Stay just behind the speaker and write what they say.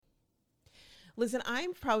Listen,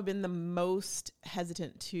 I've probably been the most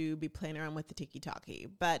hesitant to be playing around with the TikTok,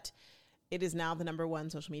 but it is now the number one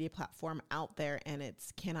social media platform out there, and it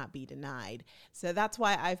cannot be denied. So that's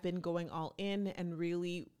why I've been going all in and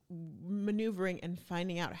really maneuvering and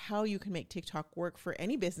finding out how you can make TikTok work for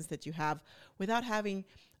any business that you have without having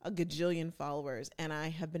a gajillion followers. And I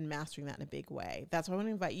have been mastering that in a big way. That's why I want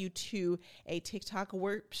to invite you to a TikTok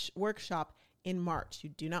workshop in March. You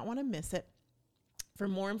do not want to miss it. For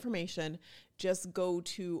more information, just go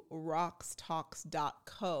to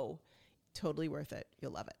roxtalks.co. Totally worth it.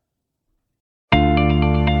 You'll love it.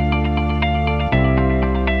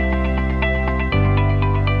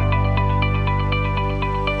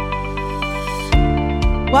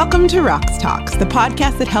 Welcome to Rox Talks, the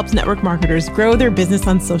podcast that helps network marketers grow their business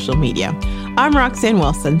on social media. I'm Roxanne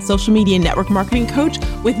Wilson, social media network marketing coach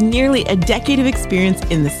with nearly a decade of experience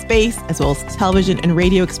in the space, as well as television and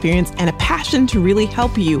radio experience, and a passion to really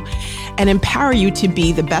help you and empower you to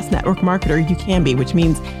be the best network marketer you can be, which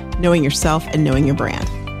means knowing yourself and knowing your brand.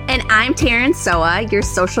 And I'm Taryn Soa, your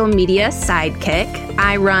social media sidekick.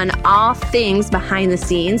 I run all things behind the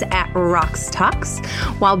scenes at Rox Talks.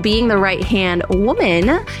 While being the right-hand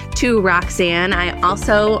woman to Roxanne, I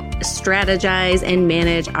also strategize and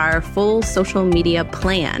manage our full social media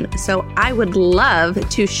plan. So I would love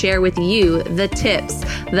to share with you the tips,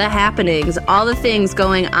 the happenings, all the things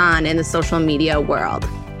going on in the social media world.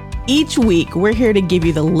 Each week, we're here to give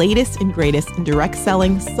you the latest and greatest in direct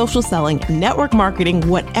selling, social selling, network marketing,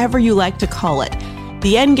 whatever you like to call it.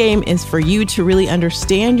 The end game is for you to really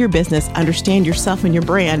understand your business, understand yourself and your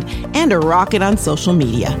brand, and to rock it on social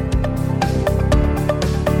media.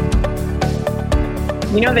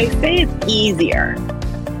 You know, they say it's easier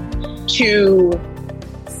to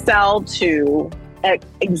sell to an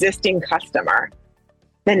existing customer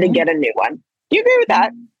than to get a new one. Do you agree with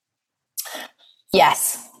that?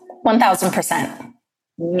 Yes. 1,000%.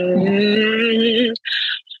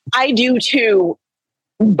 I do too,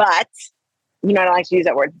 but, I don't like to use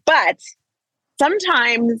that word, but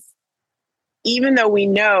sometimes, even though we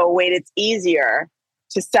know, it's easier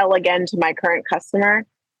to sell again to my current customer,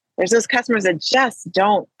 there's those customers that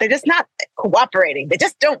they're just not cooperating. They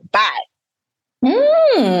just don't buy.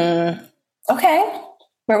 Okay.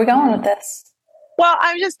 Where are we going with this? Well,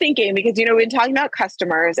 I was just thinking because, we've been talking about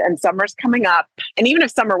customers and summer's coming up. And even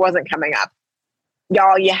if summer wasn't coming up,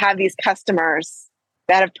 y'all, you have these customers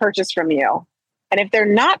that have purchased from you. And if they're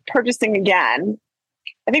not purchasing again,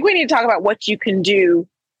 I think we need to talk about what you can do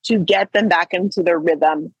to get them back into the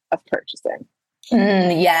rhythm of purchasing.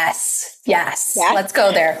 Yes. Let's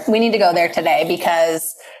go there. We need to go there today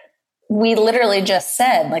because we literally just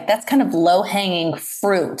said, that's kind of low-hanging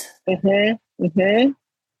fruit.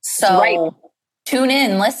 So right. Tune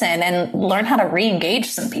in, listen, and learn how to re-engage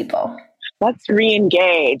some people. Let's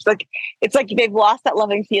re-engage. It's like they've lost that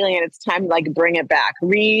loving feeling and it's time to bring it back.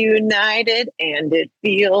 Reunited and it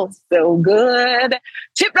feels so good.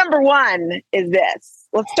 Tip number 1 is this.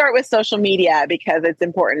 Let's start with social media because it's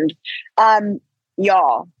important.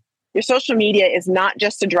 Y'all, your social media is not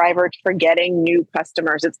just a driver for getting new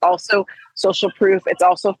customers. It's also social proof. It's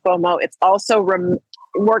also FOMO. It's also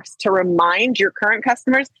works to remind your current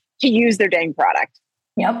customers to use their dang product.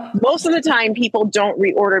 Yep. Most of the time, people don't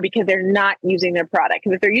reorder because they're not using their product.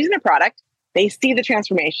 Because if they're using their product, they see the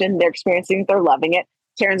transformation, they're experiencing it, they're loving it.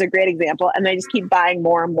 Taryn's a great example, and they just keep buying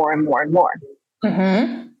more and more and more and more.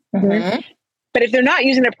 But if they're not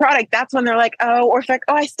using their product, that's when they're like, or if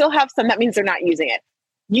I still have some, that means they're not using it.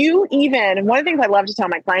 One of the things I love to tell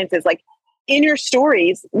my clients is in your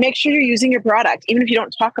stories, make sure you're using your product, even if you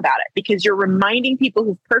don't talk about it, because you're reminding people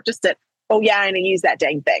who've purchased it, oh yeah, I'm going to use that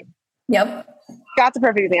dang thing. Yep. Scott's a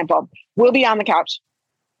perfect example. We'll be on the couch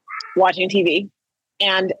watching TV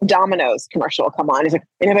and Domino's commercial will come on. And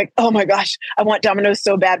I'm like, oh my gosh, I want Domino's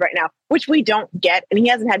so bad right now, which we don't get. And he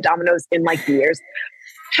hasn't had Domino's in years.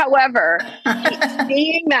 However,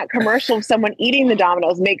 seeing that commercial of someone eating the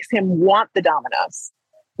Domino's makes him want the Domino's.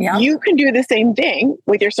 Yep. You can do the same thing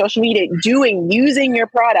with your social media, using your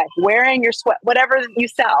product, wearing your sweat, whatever you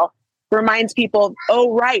sell, reminds people,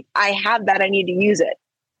 oh, right, I have that. I need to use it.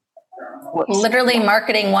 Literally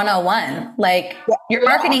marketing 101. Your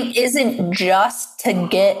marketing isn't just to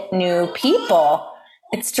get new people.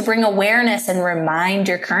 It's to bring awareness and remind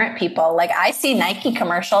your current people. I see Nike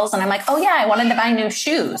commercials and I'm like, oh yeah, I wanted to buy new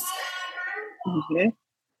shoes.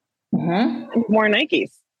 More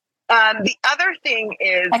Nikes. The other thing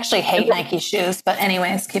is... I actually hate Nike shoes, but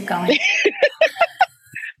anyways, keep going.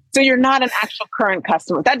 So you're not an actual current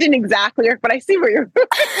customer. That didn't exactly work, but I see where you're...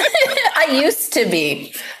 I used to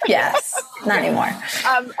be. Yes. Not anymore.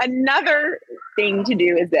 Another thing to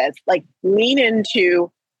do is this, lean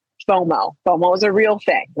into FOMO. FOMO is a real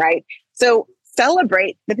thing, right? So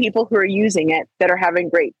celebrate the people who are using it that are having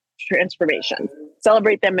great transformation.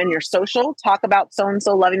 Celebrate them in your social. Talk about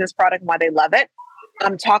so-and-so loving this product and why they love it.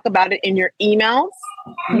 Talk about it in your emails.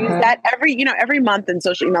 Use that every month in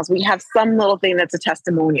social emails. We have some little thing that's a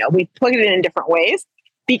testimonial. We put it in different ways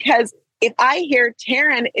because if I hear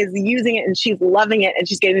Taryn is using it and she's loving it and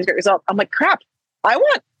she's getting these great results, I'm like, crap, I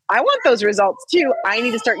want those results too. I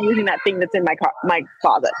need to start using that thing that's in my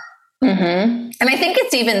closet. Mm-hmm. And I think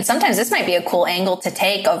it's even, sometimes this might be a cool angle to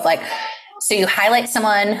take of like, so you highlight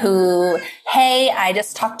someone who, hey, I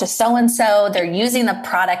just talked to so-and-so, they're using the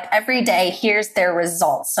product every day. Here's their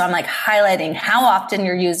results. So I'm like highlighting how often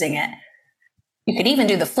you're using it. You could even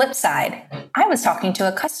do the flip side. I was talking to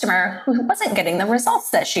a customer who wasn't getting the results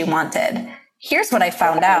that she wanted. Here's what I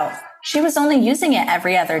found out. She was only using it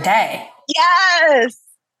every other day. Yes,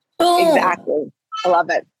 Boom. Exactly. I love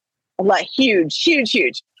it.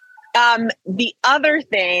 Huge. The other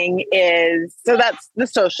thing is, so that's the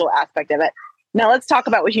social aspect of it. Now let's talk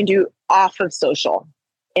about what you can do off of social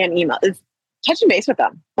and email. Is touching base with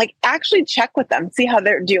them, like actually check with them, see how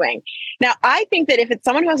they're doing. Now, I think that if it's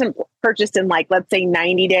someone who hasn't purchased in like, let's say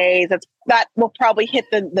 90 days, that will probably hit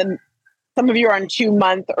the some of you are on 2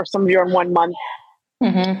 month or some of you are on 1 month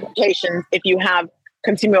rotations. If you have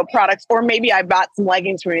consumable products, or maybe I bought some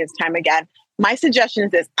leggings from you, it's time again. My suggestion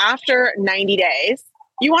is this: after 90 days,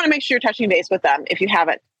 you want to make sure you're touching base with them if you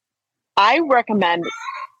haven't. I recommend,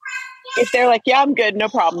 if they're like, yeah, I'm good, no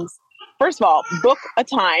problems. First of all, book a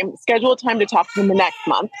time, schedule a time to talk to them the next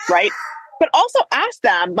month, right? But also ask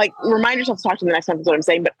them, like, remind yourself to talk to them the next month is what I'm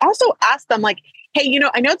saying. But also ask them, like, hey,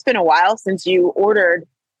 I know it's been a while since you ordered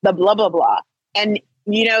the blah, blah, blah. And,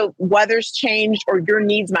 weather's changed or your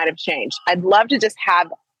needs might have changed. I'd love to just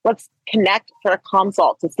let's connect for a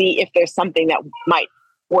consult to see if there's something that might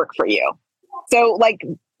work for you. So like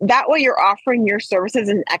that way you're offering your services as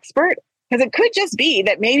an expert, because it could just be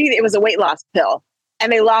that maybe it was a weight loss pill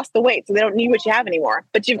and they lost the weight, so they don't need what you have anymore.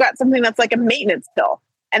 But you've got something that's like a maintenance pill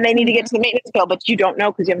and they need to get to the maintenance pill, but you don't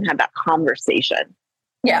know because you haven't had that conversation.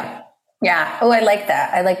 Yeah. Oh, I like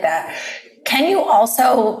that. Can you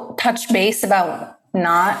also touch base about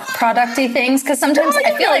not producty things? Because sometimes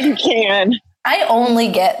I feel like you can. I only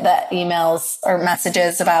get the emails or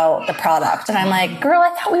messages about the product. And I'm like, girl,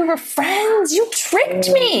 I thought we were friends. You tricked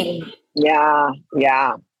me. Yeah.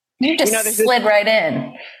 You just slid right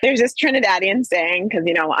in. There's this Trinidadian saying, because,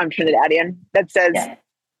 I'm Trinidadian, that says,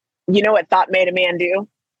 You know what thought made a man do?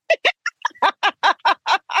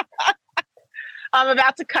 I'm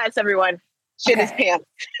about to cuss, everyone. Shit his pants.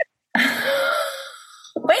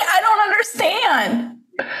 Wait, I don't understand.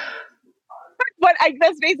 But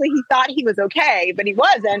that's basically, he thought he was okay, but he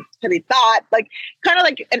wasn't, because he thought, like, kind of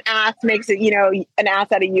like an ass makes it, an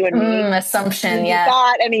ass out of you and me. Assumption, he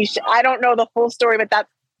thought, and I don't know the full story, but that's,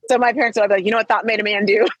 so my parents would be like, you know what thought made a man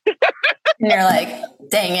do? And you're like,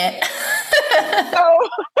 dang it.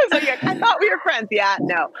 So yeah, I thought we were friends. Yeah,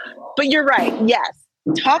 no. But you're right. Yes.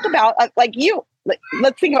 Talk about,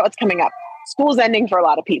 let's think about what's coming up. School's ending for a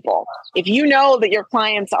lot of people. If you know that your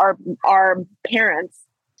clients are parents,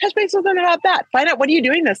 touch base with them about that. Find out, what are you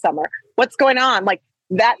doing this summer? What's going on? Like,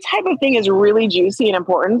 that type of thing is really juicy and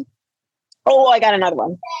important. Oh, I got another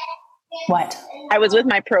one. What? I was with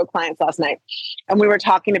my pro clients last night and we were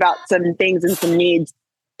talking about some things and some needs.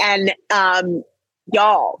 And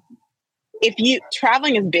y'all,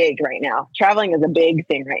 traveling is big right now. Traveling is a big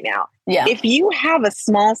thing right now. Yeah. If you have a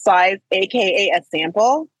small size, AKA a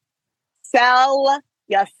sample, sell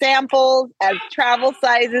your samples as travel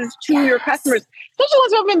sizes to your customers, especially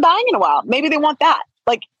ones who haven't been buying in a while. Maybe they want that.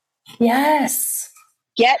 Like, yes,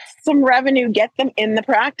 get some revenue, get them in the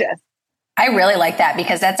practice. I really like that,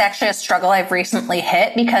 because that's actually a struggle I've recently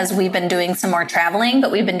hit, because we've been doing some more traveling, but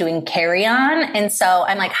we've been doing carry-on. And so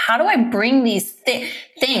I'm like, how do I bring these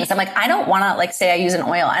things? I'm like, I don't want to, like, say I use an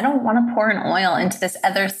oil. I don't want to pour an oil into this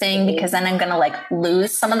other thing, because then I'm going to like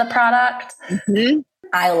lose some of the product. Mm-hmm.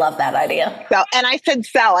 I love that idea. So, and I said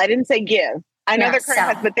sell. I didn't say give. I know they're current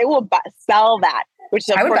cuts, but they will sell that, which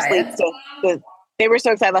of course leads to they were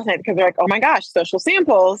so excited last night because they're like, oh my gosh, social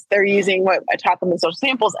samples. They're using what I taught them in social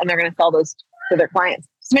samples, and they're going to sell those to their clients.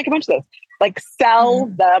 Just make a bunch of those. Like, sell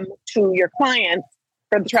them to your clients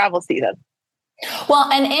for the travel season.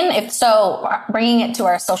 Well, and bringing it to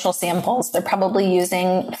our social samples, they're probably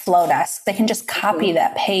using Flowdesk. They can just copy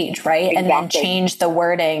that page, right? Exactly. And then change the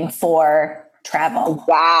wording for travel.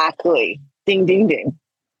 Exactly. Ding, ding, ding.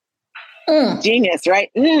 Genius,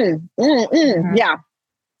 right? Yeah.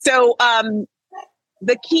 So,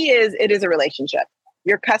 the key is, it is a relationship.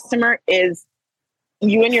 You and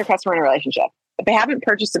your customer in a relationship. If they haven't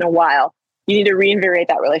purchased in a while, you need to reinvigorate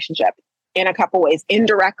that relationship in a couple ways.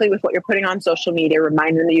 Indirectly with what you're putting on social media,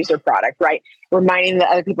 reminding them to use their product, right? Reminding that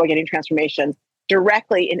other people are getting transformations.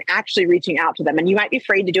 Directly in actually reaching out to them. And you might be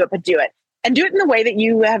afraid to do it, but do it. And do it in the way that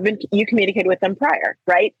you communicated with them prior,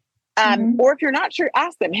 right? Or if you're not sure,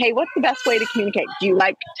 ask them, hey, what's the best way to communicate? Do you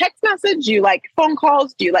like text message? Do you like phone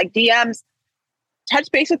calls? Do you like DMs? Touch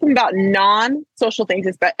base with them about non-social things,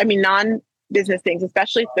 non-business things,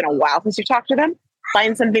 especially if it's been a while since you talked to them.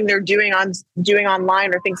 Find something they're doing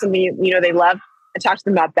online or think something they love and talk to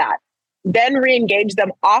them about that. Then re-engage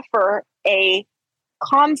them, offer a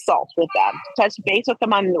consult with them, touch base with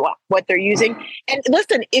them on what they're using. And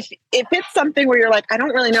listen, if it's something where you're like, I don't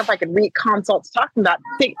really know if I could consult to talk about,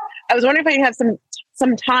 I was wondering if I could have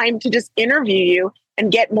some time to just interview you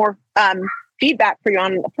and get more feedback for you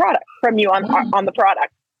on the product on the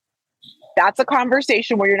product. That's a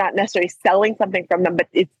conversation where you're not necessarily selling something from them, but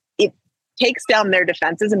it takes down their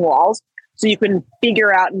defenses and walls so you can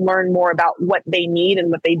figure out and learn more about what they need and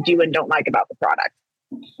what they do and don't like about the product.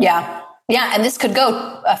 Yeah. Yeah. And this could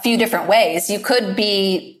go a few different ways. You could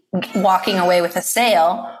be walking away with a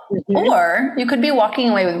sale, or you could be walking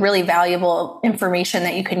away with really valuable information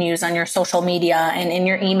that you can use on your social media and in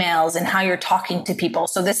your emails and how you're talking to people.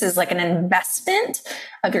 So this is like an investment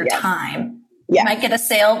of your time. You might get a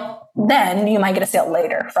sale then, you might get a sale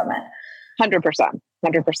later from it. 100%.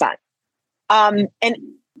 And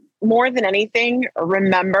more than anything,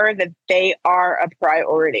 remember that they are a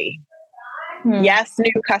priority. Yes,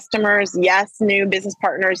 new customers. Yes, new business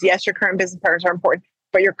partners. Yes, your current business partners are important,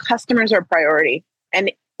 but your customers are a priority,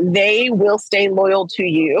 and they will stay loyal to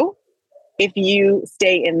you if you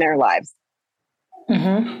stay in their lives.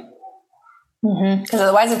 Because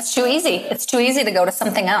otherwise it's too easy. It's too easy to go to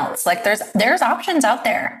something else. Like there's options out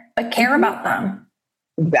there, but care about them.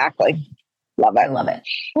 Exactly. Love it. Love it.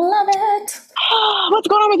 Love it. What's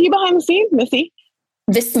going on with you behind the scenes, Missy?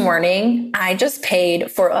 This morning, I just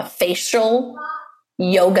paid for a facial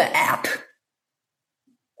yoga app.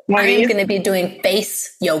 I am going to be doing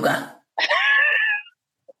face yoga.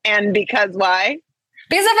 And because why?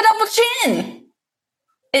 Because I have a double chin.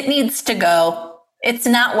 It needs to go. It's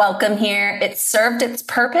not welcome here. It served its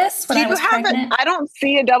purpose when I was pregnant. I don't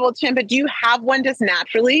see a double chin, but do you have one just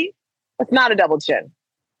naturally? It's not a double chin.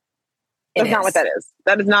 That's not what that is.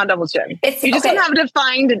 That is not a double chin. You just don't have a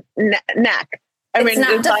defined neck. It's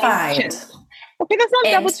not defined. Chin. Okay, that's not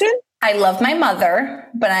a double chin. I love my mother,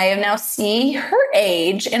 but I now see her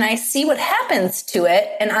age and I see what happens to it,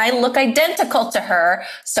 and I look identical to her.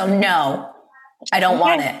 So no, I don't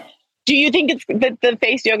want it. Do you think it's that the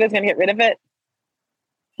face yoga is going to get rid of it?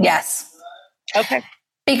 Yes. Okay.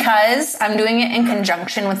 Because I'm doing it in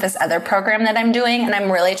conjunction with this other program that I'm doing, and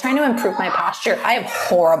I'm really trying to improve my posture. I have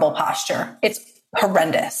horrible posture. It's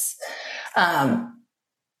horrendous.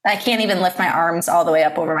 I can't even lift my arms all the way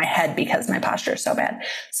up over my head because my posture is so bad.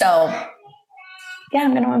 So yeah,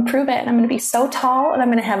 I'm going to improve it, and I'm going to be so tall, and I'm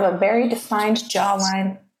going to have a very defined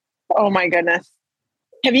jawline. Oh my goodness.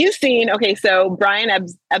 Have you seen, so Brian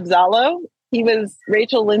Abzalo, he was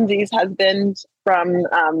Rachel Lindsay's husband from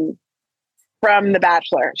The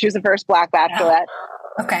Bachelor. She was the first Black Bachelorette.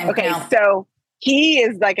 Okay. No. So he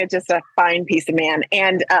is like just a fine piece of man.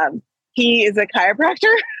 And he is a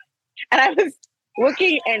chiropractor. And I was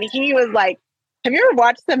looking, and he was like, have you ever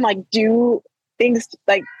watched them like do things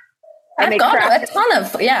like, I've gone a ton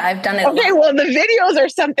of, I've done it. Okay, well, the videos are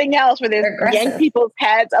something else where they yank people's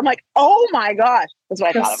heads. I'm like, oh my gosh. That's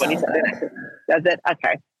what I thought of when he said it. Does it?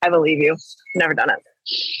 Okay. I believe you. Never done it.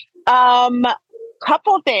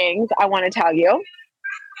 Couple things I want to tell you.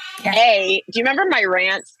 Yeah. A, do you remember my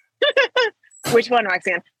rant? Which one,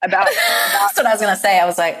 Roxanne? About That's what I was going to say. I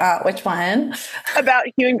was like, which one? About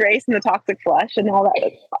Hugh and Grace and the toxic flush and all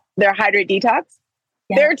that. Their hydrate detox.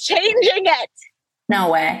 Yeah. They're changing it.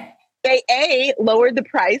 No way. They lowered the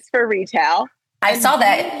price for retail. I saw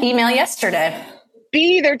that email yesterday.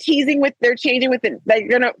 B, they're changing with it.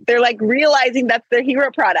 They're like realizing that's their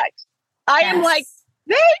hero product. I am like,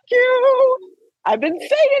 thank you. I've been saying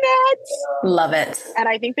it. Love it. And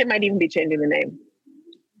I think they might even be changing the name.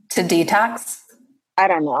 To Detox? I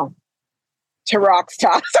don't know. To Rocks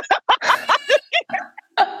Talks.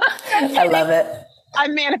 I love it.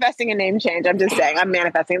 I'm manifesting a name change. I'm just saying. I'm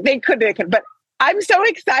manifesting. They could, but I'm so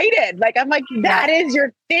excited. Like, I'm like, that is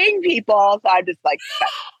your thing, people. So I'm just like,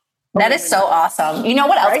 that is so awesome. You know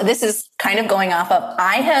what else? Right? This is kind of going off of,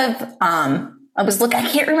 I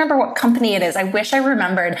can't remember what company it is. I wish I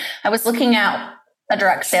remembered. I was looking at a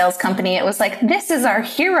direct sales company. It was like, this is our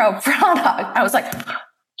hero product. I was like,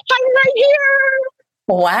 I'm right here.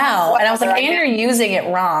 Wow. And I was like, and you're using it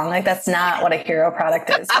wrong. Like, that's not what a hero product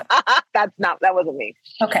is. That wasn't me.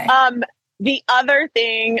 Okay. the other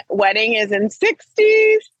thing, wedding is in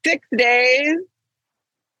 66 days.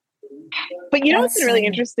 But you know what's been really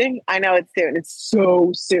interesting? I know it's soon. It's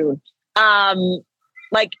so soon.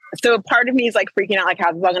 Like, so part of me is like freaking out, like,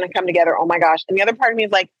 how's this all going to come together? Oh my gosh. And the other part of me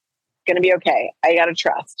is like, going to be okay. I got to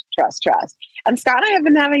trust. And Scott and I have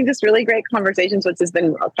been having this really great conversations, which has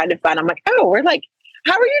been kind of fun. I'm like, oh, we're like,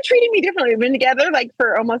 how are you treating me differently? We've been together like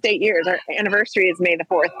for almost 8 years. Our anniversary is May the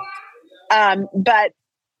 4th. But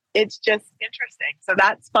it's just interesting. So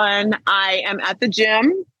that's fun. I am at the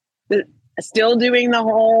gym, still doing the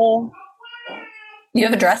whole. You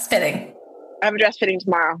have a dress fitting. I have a dress fitting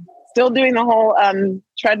tomorrow. Still doing the whole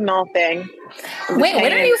treadmill thing. Wait,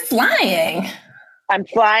 when are you flying? I'm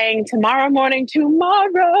flying tomorrow morning.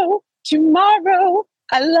 Tomorrow.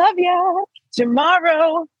 I love ya.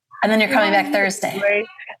 Tomorrow. And then you're coming back Thursday.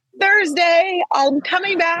 Thursday, I'm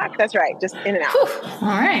coming back. That's right. Just in and out. Whew. All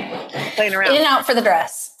right. Playing around. In and out for the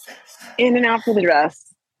dress. In and out for the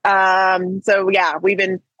dress. So yeah, we've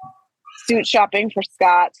been suit shopping for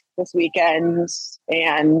Scott this weekend,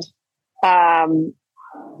 and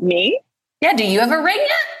me. Yeah. Do you have a ring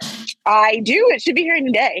yet? I do. It should be here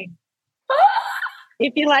any day.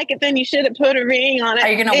 If you like it, then you should have put a ring on it. Are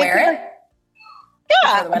you going to wear it?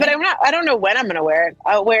 Yeah, but I don't know when I'm going to wear it.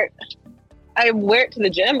 I wear it to the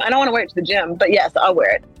gym. I don't want to wear it to the gym, but yes, I'll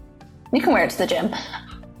wear it. You can wear it to the gym.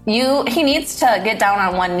 He needs to get down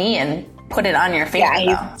on one knee and put it on your finger.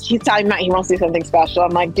 Yeah, he's talking about he wants to do something special. I'm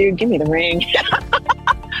like, dude, give me the ring.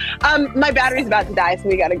 My battery's about to die, so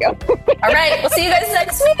we got to go. All right, we'll see you guys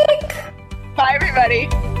next week. Bye, everybody.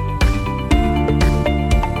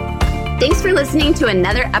 Thanks for listening to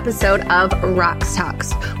another episode of Rox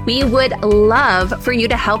Talks. We would love for you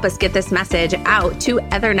to help us get this message out to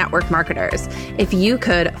other network marketers. If you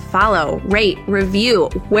could follow, rate, review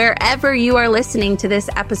wherever you are listening to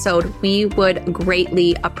this episode, we would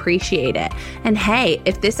greatly appreciate it. And hey,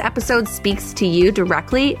 if this episode speaks to you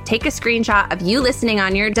directly, take a screenshot of you listening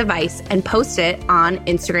on your device and post it on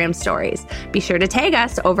Instagram stories. Be sure to tag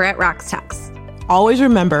us over at Rox Talks. Always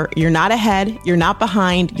remember, you're not ahead, you're not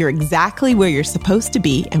behind, you're exactly where you're supposed to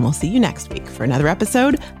be, and we'll see you next week for another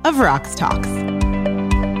episode of Rox Talks.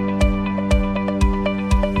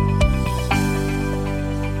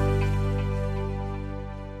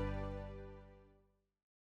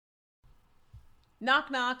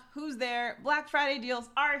 Knock, knock. Who's there? Black Friday deals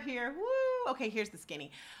are here. Woo! Okay, here's the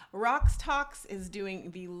skinny. Rox Talks is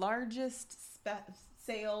doing the largest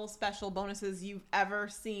sale special bonuses you've ever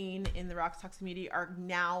seen in the Rox Talks community are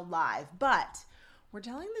now live. But we're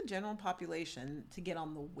telling the general population to get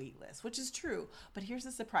on the wait list, which is true. But here's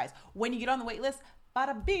the surprise. When you get on the wait list,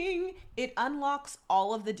 bada bing, it unlocks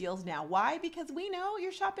all of the deals now. Why? Because we know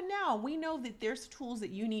you're shopping now. We know that there's tools that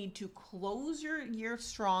you need to close your year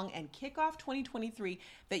strong and kick off 2023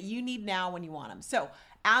 that you need now when you want them. So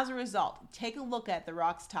as a result, take a look at the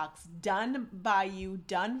Rox Talks done by you,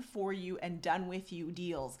 done for you, and done with you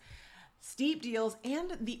deals. Steep deals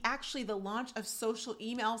and the launch of social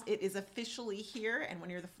emails. It is officially here. And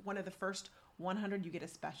when you're one of the first 100, you get a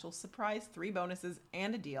special surprise, 3 bonuses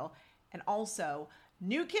and a deal. And also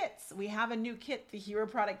new kits. We have a new kit. The Hero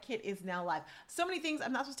Product Kit is now live. So many things.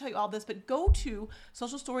 I'm not supposed to tell you all this, but go to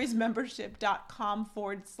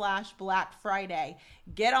socialstoriesmembership.com/Black Friday.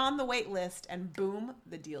 Get on the wait list and boom,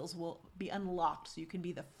 the deals will be unlocked so you can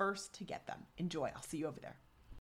be the first to get them. Enjoy. I'll see you over there.